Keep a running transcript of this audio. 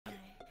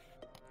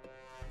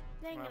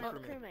Dang it,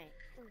 crewmate.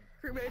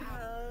 Crewmate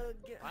hug.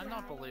 I'm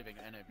not believing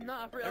any of you.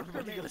 Nah, bro.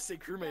 Everybody gotta say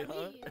crewmate,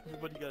 huh?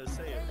 Everybody gotta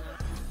say it.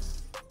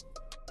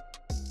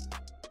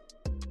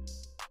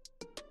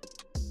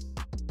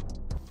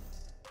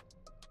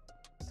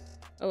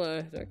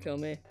 Hello, don't kill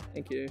me.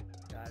 Thank you.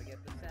 Gotta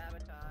get the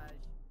sabotage.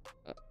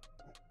 Alright,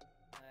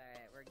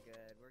 we're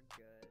good. We're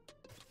good.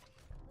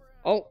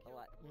 Oh!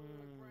 What?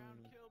 Brown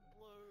killed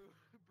blue,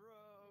 bro.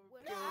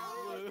 What?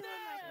 What?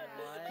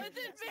 I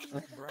didn't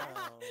mean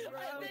Brown. Wait,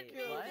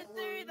 what? to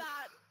do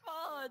that,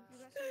 fudge.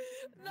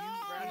 Brown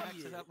No.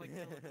 accidentally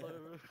killed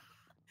blue.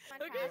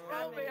 Okay,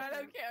 vote me. I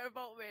don't care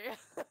about me.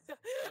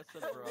 That's a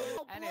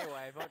bro.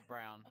 Anyway, vote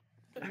brown.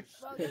 Well, guess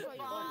what? You're You're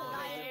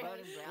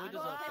voting Blue brown?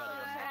 deserves better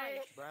than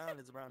that. Brown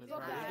is brown is Go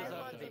brown. Blue back.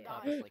 deserves to be Bye.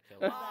 purposely killed.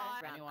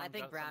 Brown. Anyone I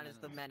think votes Brown on is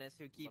the it. menace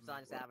who keeps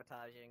on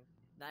sabotaging.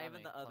 Not Let even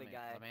me- the other let me-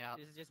 guy. let me out.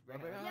 This is just Let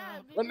Brown. me Yeah,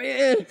 out. Let me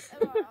in! Ghost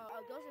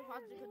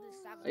Imposter could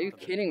just sabotage. Are you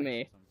kidding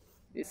me?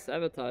 These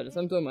sabotages.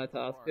 I'm doing my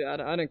task. I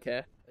don't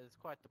care. It's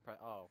quite the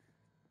oh.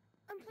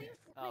 I'm playing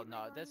Oh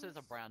no, this is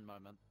a brown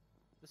moment.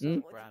 This Hmm? is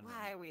a brown Why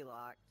moment. are we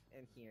locked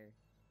in here?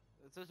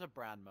 This is a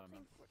brown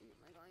moment.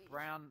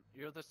 Brown,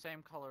 you're the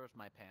same color as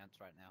my pants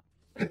right now.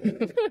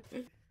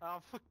 Oh,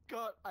 for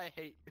God, I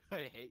hate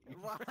you.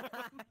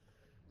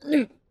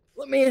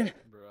 Let me in!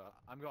 Bruh,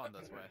 I'm going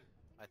this way,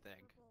 I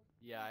think.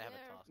 Yeah, I have a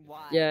task.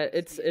 Why? Yeah,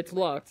 Excuse it's my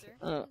locked. answer?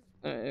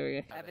 Oh, alright, here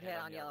we go. I have a hit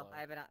on yellow. I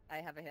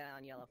have a hit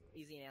on yellow.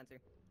 Easy answer.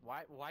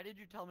 Why did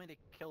you tell me to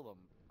kill them?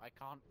 I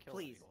can't kill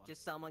Please, anyone.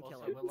 just someone kill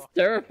Also, him. we're It's locked-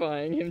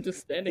 terrifying, him just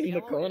standing in the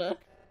Yellow corner.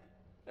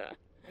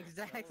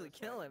 Exactly,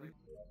 kill him.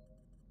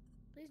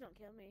 Please don't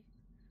kill me.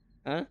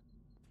 Huh?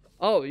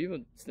 Oh, you were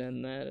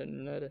standing there, I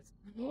didn't notice.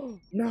 Oh,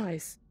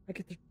 nice! I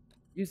get to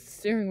use the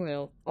steering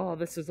wheel. Oh,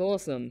 this is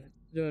awesome.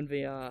 Doing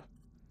VR.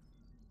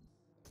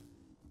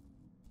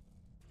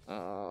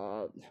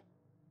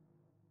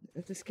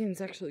 This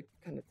game's actually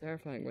kind of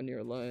terrifying when you're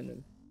alone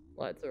and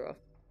lights are off.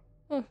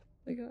 Oh,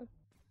 my God.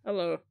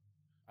 Hello.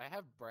 I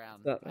have brown.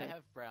 What's up, I man?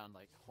 have brown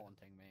like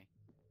haunting me.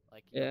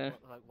 Like Yeah.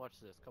 Like watch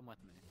this. Come with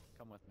me.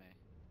 Come with me.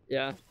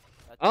 Yeah.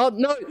 That's- Oh,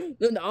 no!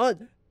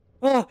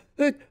 Oh,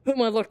 who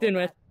am I locked in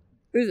with?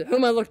 Who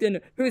am I locked in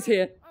with? Who's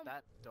here?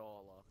 That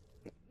door lock.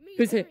 Me,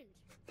 Who's here?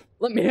 orange.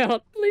 Let me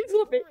out. Please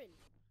let me. Orange.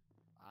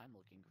 I'm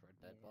looking for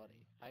a dead body.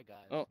 Hi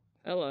guys. Oh,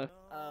 hello.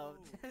 Oh.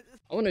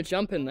 I want to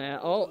jump in there.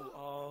 Oh,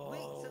 Oh.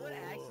 Wait, someone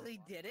actually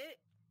did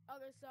it?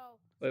 Okay, so.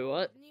 wait,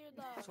 what? Near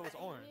the. So it's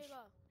orange. Near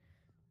the,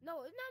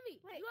 no, it's not me.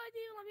 You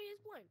didn't let me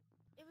explain.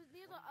 It was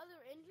near the other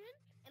engine,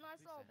 and I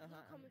saw blue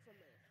coming from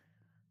there.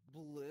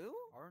 Blue?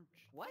 Orange.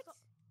 What?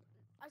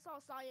 I saw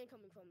cyan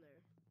coming from there.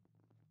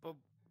 But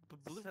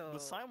blue, So- the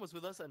sign was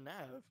with us at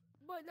Nav.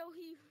 But no,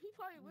 he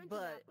probably went But-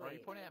 to that. Are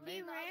you Wait. pointing at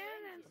He me?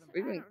 ran and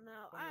We I can- don't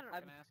know. Pointing I your don't.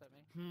 fucking ass at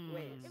me?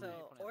 Wait, Hmm. so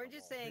Very Orange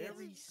is saying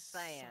Very it's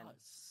cyan.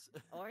 sus.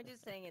 Orange is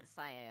saying it's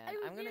cyan. It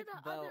was I'm gonna near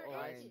the vote other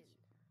orange. engine.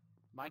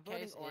 My I'm voting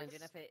case orange,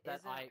 is and if it that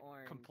isn't I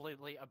orange-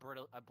 completely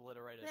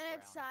obliterated Then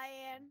it's brown.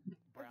 cyan.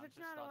 Brown If it's just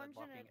not started orange,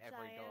 then locking it's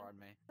every door cyan. on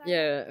me.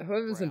 Yeah,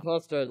 whoever's Brown.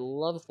 imposter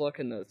loves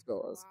locking those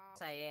doors. Wow.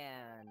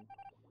 Cyan.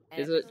 And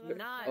Is if it- it's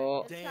not Oh.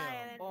 It's Damn.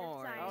 cyan. It's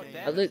Orange. cyan. Oh, Damn.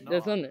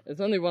 damn.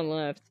 There's only one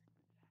left.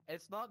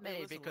 It's not me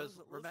Hey, listen, because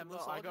listen, remember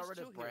listen, I I'll got just rid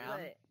of chill here. brown.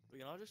 Wait, We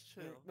can all just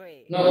chill.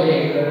 wait. No.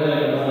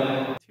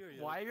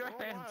 Interior. Why are your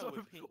For a hands while over?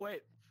 with pink.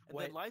 Wait, And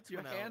wait. then lights Your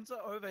went out. hands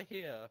are over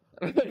here.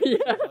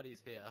 Yeah.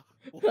 Body's here.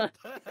 What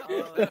the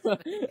hell is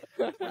happening?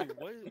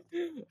 Wait,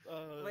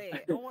 what?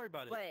 Wait, Don't worry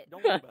about it. wait.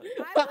 Don't worry about it.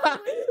 I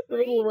thought it was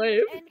Little green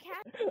wave. and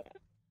cat.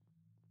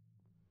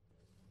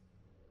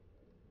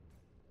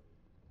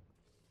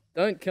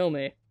 Don't kill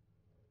me.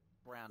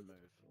 Brown move.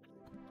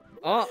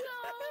 Oh,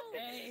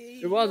 No.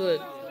 who was it?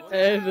 No,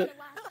 Hey, it's the- the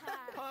last time.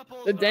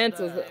 Purple's The not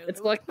dancers. there. It's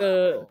It like was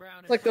the. purple. Brown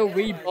It's like the is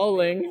Wii there.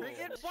 bowling.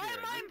 Why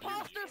am I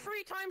imposter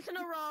 3 times in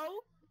a row?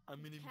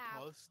 I'm an Cap.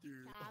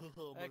 imposter. Cap. I'm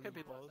It an could be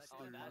imposter.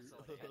 Oh, that's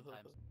only 10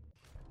 times.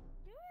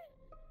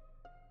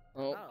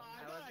 Oh. Oh,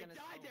 I was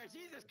gonna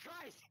Jesus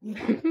Christ!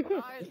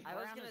 I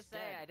was gonna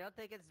say, I don't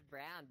think it's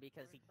brown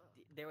because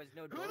there was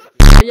no door.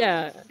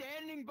 Yeah.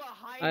 Standing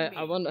behind me.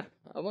 I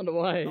wonder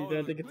why you Oh, don't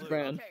it think was it's blue.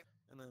 brown. Okay,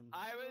 And then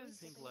I was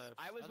pink left.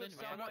 with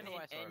Yeah, someone no,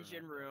 I saw in it.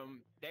 engine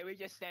room. They were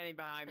just standing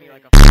behind me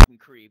like a Hey. fucking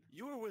creep.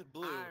 You were with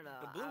blue. I don't know,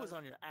 The blue I was was-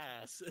 on your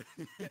ass.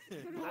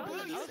 Blue,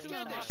 you was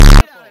scared gonna the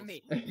shit out of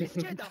me. You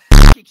scared the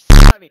fucking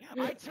shit out of me.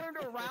 I turned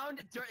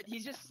around.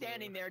 He's just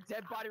standing there,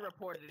 dead body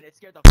reported, and it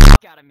scared the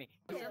fuck out of me.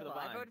 Do it for the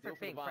I vine. voted Do for it for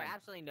the pink for vine.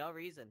 absolutely no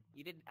reason.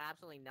 You did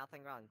absolutely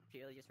nothing wrong.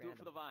 Purely just Do it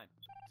for random. the vine.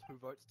 2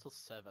 votes till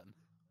 7.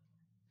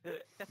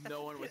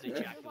 No one was Two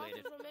ejaculated.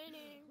 imposters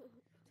remaining.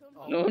 Two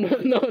No,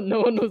 imposters.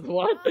 no one was Oh,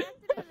 what? I have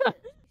to do this.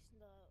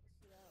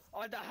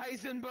 Slow. On the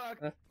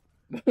Heisenberg.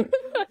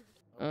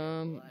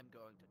 Um, I'm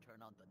going to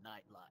turn on the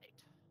nightlight.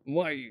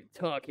 Why are you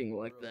talking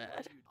like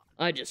that?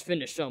 I just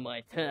finished all my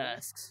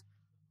tasks.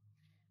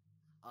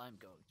 I'm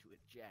going to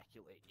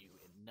ejaculate you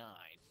in 9,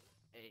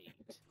 8,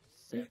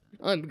 7.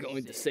 I'm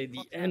going to say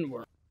the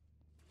N-word.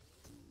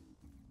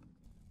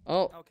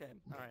 Oh, Okay,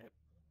 alright.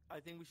 I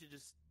think we should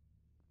just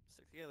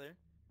stick together.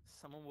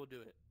 Someone will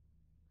do it.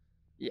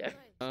 Yeah.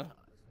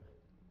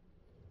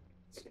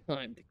 It's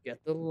time to get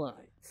the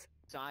lights.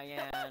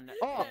 Cyan.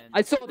 Oh, and...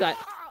 I saw that.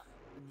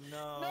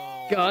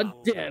 No. God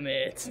damn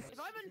it. If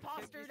I'm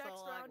imposter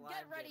next round,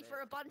 get ready for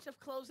a bunch of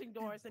closing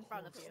doors in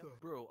front of you.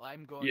 Bro,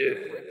 I'm going Yeah.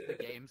 to break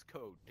the game's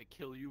code to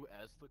kill you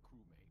as the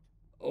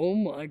crewmate. Oh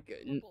my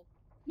goodness.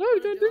 No,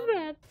 don't do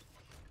that.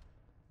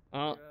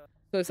 Oh,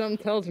 so something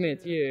tells me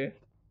it's you.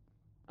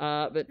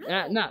 But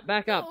nah,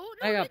 back up. No,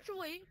 Back up.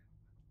 literally.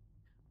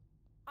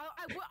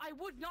 I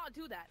would not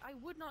do that. I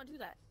would not do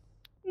that.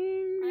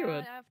 You would.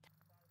 I have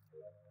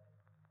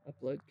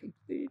Upload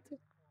complete.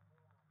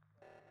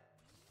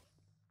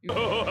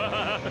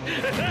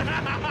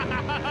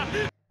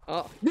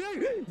 Oh,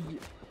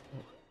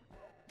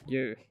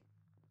 you.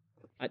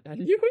 I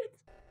knew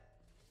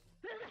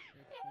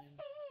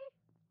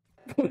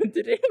it.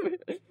 Did he?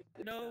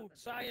 No,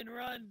 Cyan,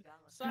 run!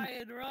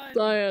 Cyan, run!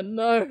 Cyan,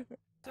 no.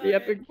 The Cyan,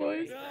 epic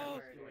voice. No,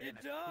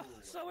 no,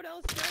 someone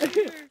else get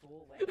here!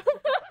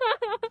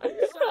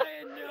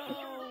 Cyan,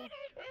 no!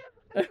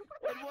 It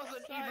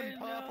wasn't Cyan, even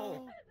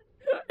purple.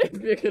 If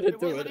you're gonna It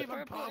do wasn't it. even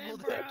Purple purple and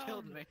that brown.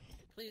 killed me.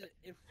 Please,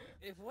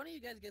 if one of you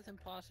guys gets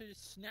imposter,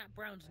 just snap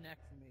Brown's neck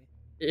for me.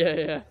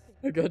 Yeah,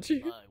 I got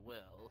you. I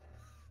will.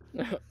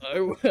 I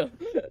will.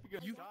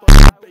 You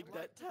fucking baked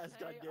that test,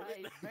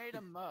 goddammit. I made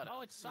a murder.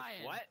 Oh, it's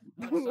Cyan. What?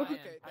 Okay,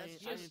 I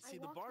didn't see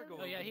the bar go.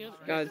 Oh yeah, he was.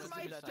 Guys- This is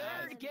my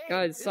third game.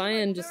 Guys, This is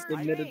Cyan my just third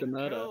admitted to game.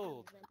 murder.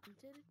 Killed.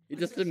 He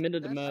just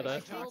admitted to murder.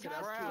 Middle Chalk it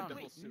task. up to a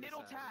Wait,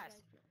 middle task.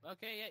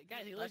 Okay, yeah,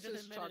 guys, he Let's just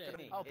just chalk admitted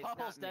it it. up. Oh, It's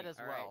Purple's not dead me, as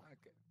alright. well.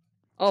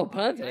 Oh,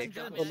 perfect.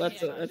 That's Well,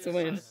 that's a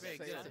win.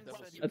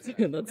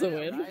 That's a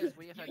win. Guys,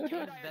 we have You and I given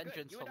are good.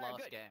 vengeance You for and I are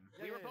last good. game.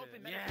 We were both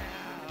in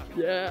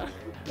Yeah.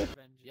 Yeah.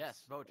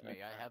 Yes, vote me.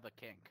 I have a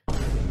kink.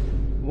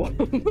 What?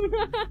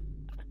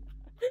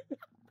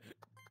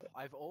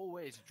 I've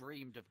always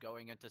dreamed of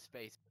going into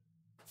space.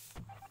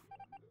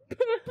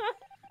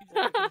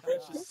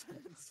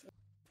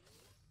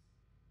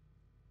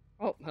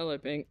 Oh, hello,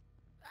 Pink.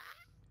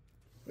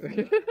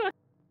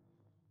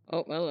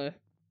 Oh, hello.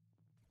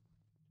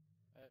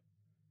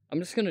 I'm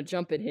just gonna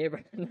jump in here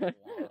right now.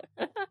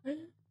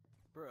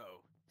 Bro,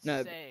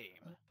 No. same.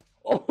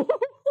 Oh.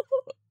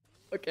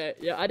 Okay,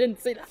 yeah, I didn't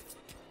see that.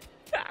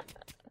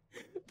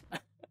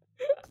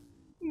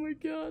 Oh my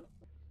god.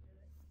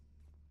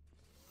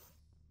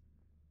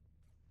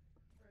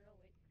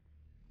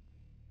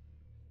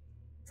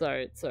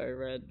 Sorry,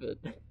 Red, but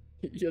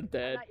you're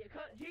dead.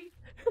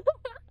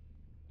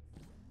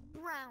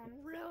 Brown,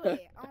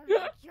 really? Oh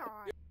my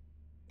god.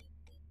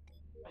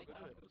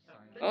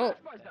 Oh,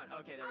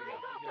 Okay, there we go.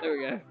 there we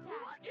go.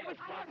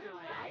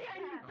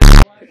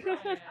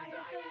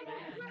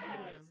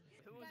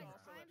 Who was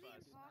also I'm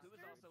with the us? Who was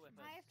also with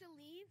I us? have to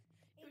leave.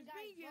 And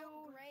guys,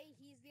 vote Gray.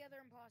 He's the other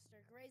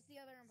imposter. Gray's the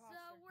other imposter.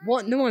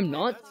 What? No, I'm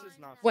not. That's just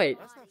not Wait.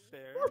 That's not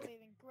fair.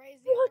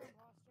 Gray's the What? other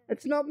imposter.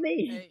 It's not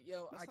me. Hey,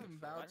 yo, I can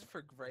vouch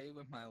for Gray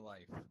with my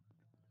life.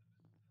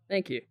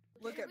 Thank you.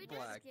 Look Should at we just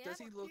Black. skip? Does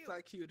he look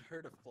like he would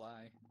hurt a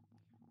fly?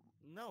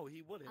 No,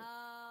 he wouldn't.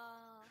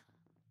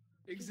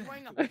 He's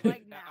wearing a Exactly.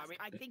 plague Are mask. we-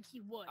 I think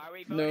he would. Are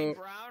we voting No.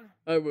 Brown?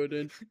 I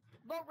wouldn't.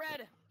 Vote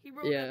red. He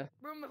ruined, Yeah.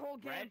 ruined the whole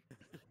game. Red?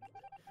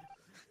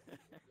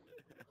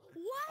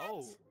 What?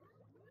 Oh.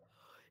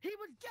 He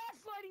was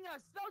gaslighting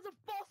us. That was a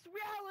false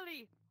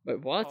reality. Wait,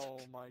 what? Oh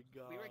my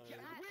god. We've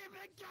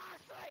been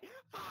gaslight.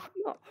 Fuck.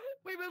 No.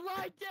 We've been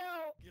lied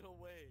to. Get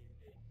away.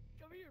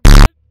 Come here,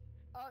 man.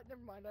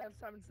 Never mind. I have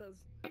Simon Says.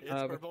 It's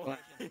purple.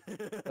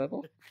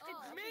 Purple?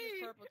 It's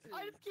me.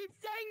 I just keep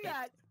saying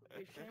that.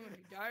 It's a shame if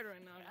you died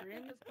right now.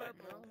 Green is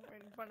purple.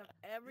 Right in front of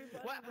everybody.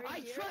 What? Right I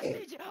here.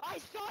 trusted you. I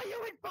saw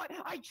you in front.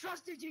 I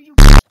trusted you. You.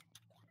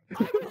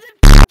 I was in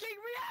fucking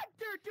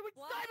reactor doing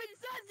What? Simon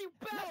Says, you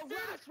No, bastard.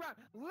 last round.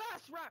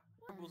 Last round.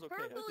 Purple's okay.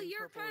 I Purple, think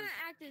you're purple kind of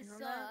is- acting You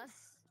know? sus.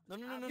 No,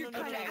 no, no, no, You're no,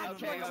 no, kinda no, no,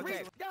 acting no, like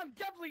no. a I'm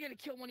definitely gonna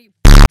kill one of you.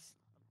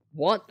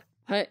 What?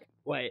 Hey,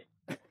 wait.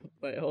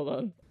 Wait, hold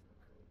on.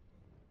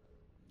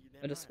 You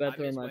I damn just right. sped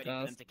through my waiting for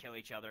them task. to kill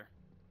each other.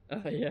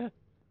 Yeah.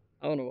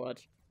 I wanna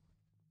watch.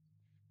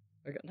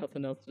 I got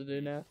nothing else to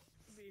do now.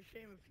 It'd be a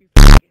shame if you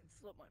fucking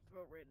slit my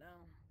throat right now.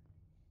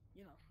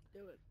 You know,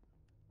 do it.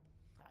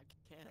 I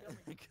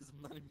can't because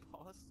I'm not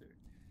imposter.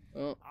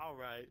 Oh. All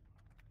right.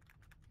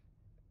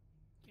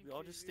 We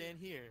all just stand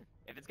here.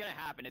 If it's gonna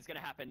happen, it's gonna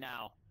happen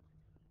now.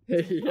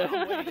 Yeah.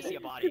 I'm waiting to see a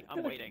body.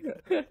 I'm waiting.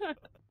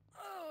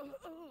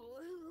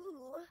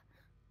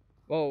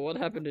 Whoa, what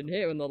happened in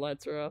here when the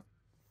lights are off?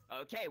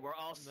 Okay, we're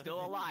all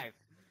still alive.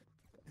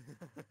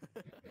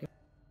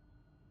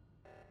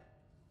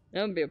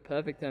 That would be a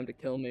perfect time to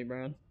kill me,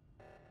 Brown.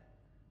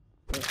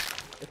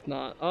 If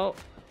not, oh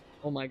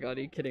my god,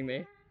 are you kidding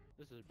me?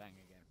 This is a banger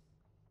game.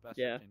 Best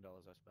Yeah. $15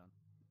 I spent.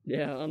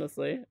 Yeah,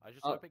 honestly. I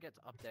just Oh. hope it gets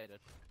updated.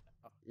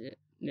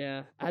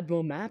 Yeah, add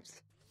more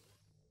maps.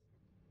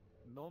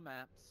 More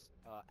maps,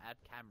 add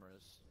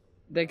cameras.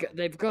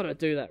 They've got to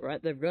do that,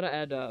 right? They've got to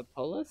add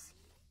Polis.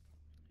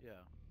 Yeah.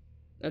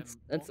 That's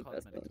And that's the more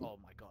best cosmetics. one. Oh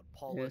my god,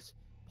 Polis.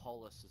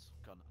 Polis is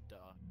gonna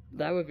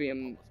That would be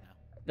Polis now.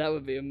 that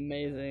would be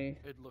amazing.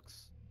 It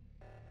looks.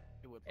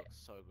 It would look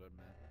so good,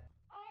 man.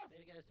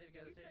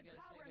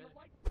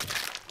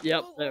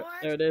 Yep, Oh,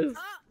 there it is.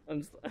 Ah!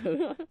 I'm They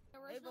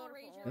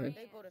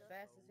voted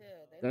fast as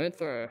hell. Don't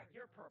throw.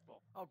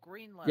 Oh,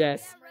 green left.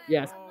 Yes,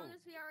 yes, Oh.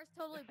 This VR is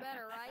totally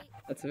better, right?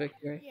 that's a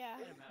victory. Yeah.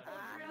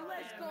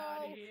 Let's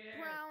go,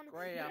 Brown.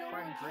 Great, No friend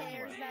one green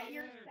cares one. that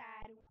you're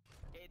sad.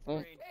 It's Oh.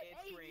 green. It's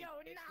Hey, green. yo,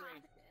 It's nah.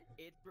 green.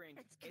 It's green.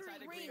 It's It's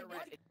either green or green.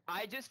 red.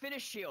 I just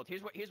finished shield.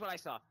 Here's what I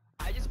saw.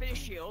 I just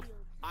finished shield.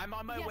 I'm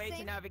on my Yeah, way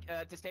same.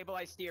 to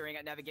stabilize steering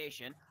at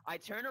navigation. I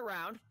turn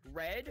around.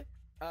 Red.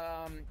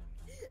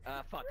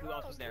 Fuck. Who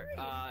else was there?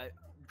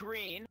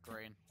 Green.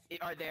 Green.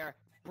 Are there?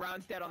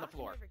 Brown's dead on the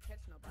floor. Never catch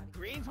nobody.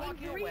 Green's Oh,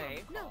 walking green.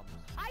 away. No,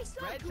 I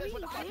saw Red says green.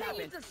 what the fuck kill him.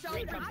 happened.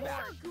 Green comes I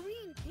back. saw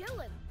green kill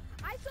him.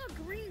 I saw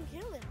green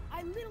kill him.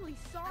 I literally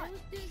saw it.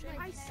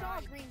 I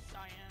saw green.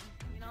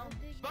 You know?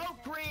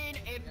 Vote green.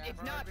 If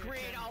it's not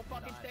green, I'll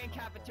fucking stay in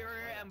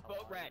cafeteria and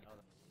vote red.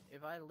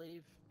 If I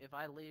leave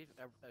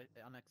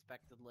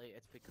unexpectedly,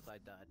 it's because I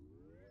died.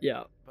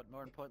 Yeah. But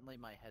more importantly,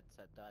 my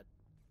headset died.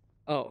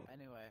 Oh.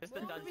 Anyway. It's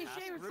Well, been it done would be a task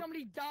shame if group.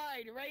 somebody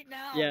died right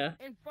now. Yeah.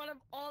 In front of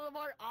all of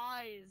our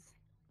eyes.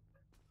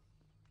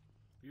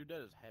 You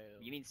dead as hell.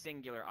 You mean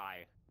singular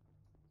eye?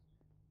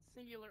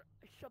 Singular.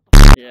 Shut the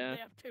fuck Yeah. up.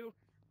 They have two.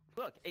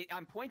 Look,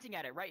 I'm pointing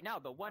at it right now.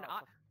 The one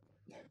eye.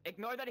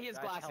 Ignore that he has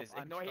Guys, help, glasses.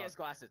 I'm Ignore he has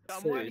stuck. glasses.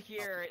 Someone Serious.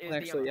 here is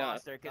Actually, the yeah.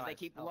 imposter because they Guys,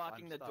 keep help,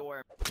 locking I'm the stuck.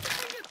 door.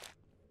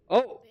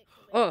 Oh.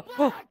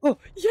 Oh.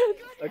 Yes.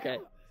 Okay.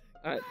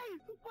 All right.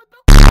 What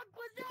the fuck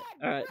was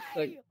that? All right. So,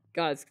 Ray!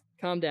 guys,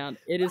 calm down.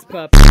 It is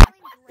purple.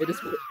 It is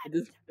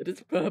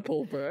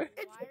purple, bro.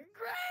 It's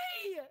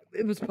gray!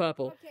 It was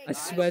purple. Okay, I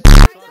guys, swear.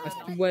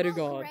 I swear to vote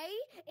God. Gray,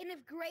 and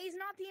if Gray's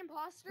not the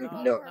imposter, No.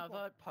 vote No. Now purple.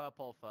 vote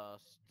purple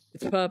first.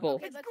 It's purple.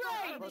 Okay, It's let's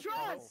gray, vote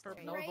trust!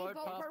 purple. No, Gray, vote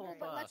vote purple purple,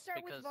 but let's first, start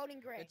with because voting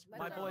Gray. it's Let's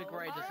My vote. boy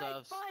Gray Alright,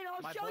 deserves. fine,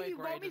 I'll My show boy you.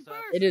 Gray Vote me deserves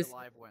first. It is- a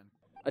live win.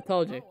 I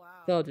told you. Oh, wow.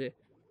 Told you.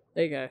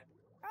 There you go.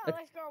 Oh,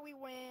 let's go. We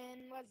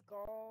win. Let's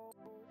go.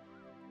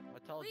 I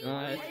told you.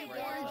 Nice. my boy Hey,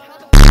 Gray Orange, deserves how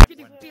the a fuck live did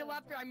you win. feel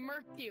after I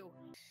murked you?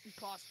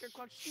 Imposter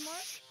question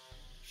mark?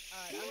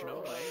 No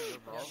way, you're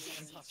wrong.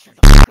 Shut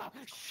the fuck up.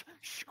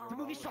 Shh. The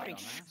movie's starting.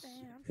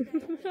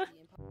 Dumbass.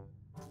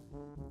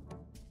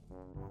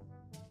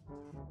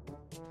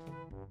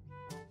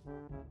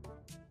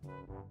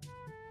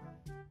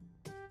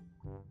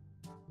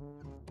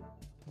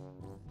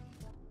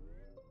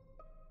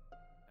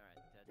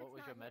 What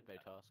was your medbay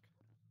task?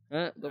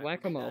 The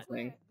whack-a-mole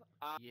thing.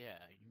 Yeah, you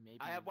maybe.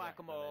 I have you're right, but I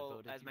whack-a-mole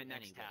voted as my you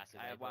next anyway, task. so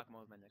I have vote-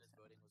 whack-a-mole as my next task.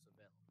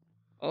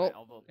 Oh, Alright,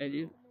 I'll vote and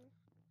you.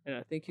 And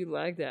I think you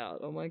lagged out.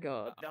 Oh my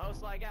god. The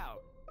host lag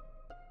out.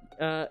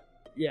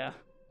 Yeah.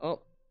 Oh.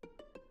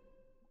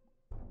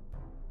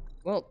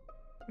 Well.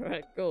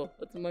 Alright, cool.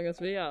 That's Among Us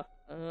VR.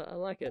 I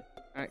like it.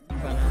 Alright,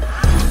 bye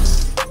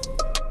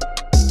now.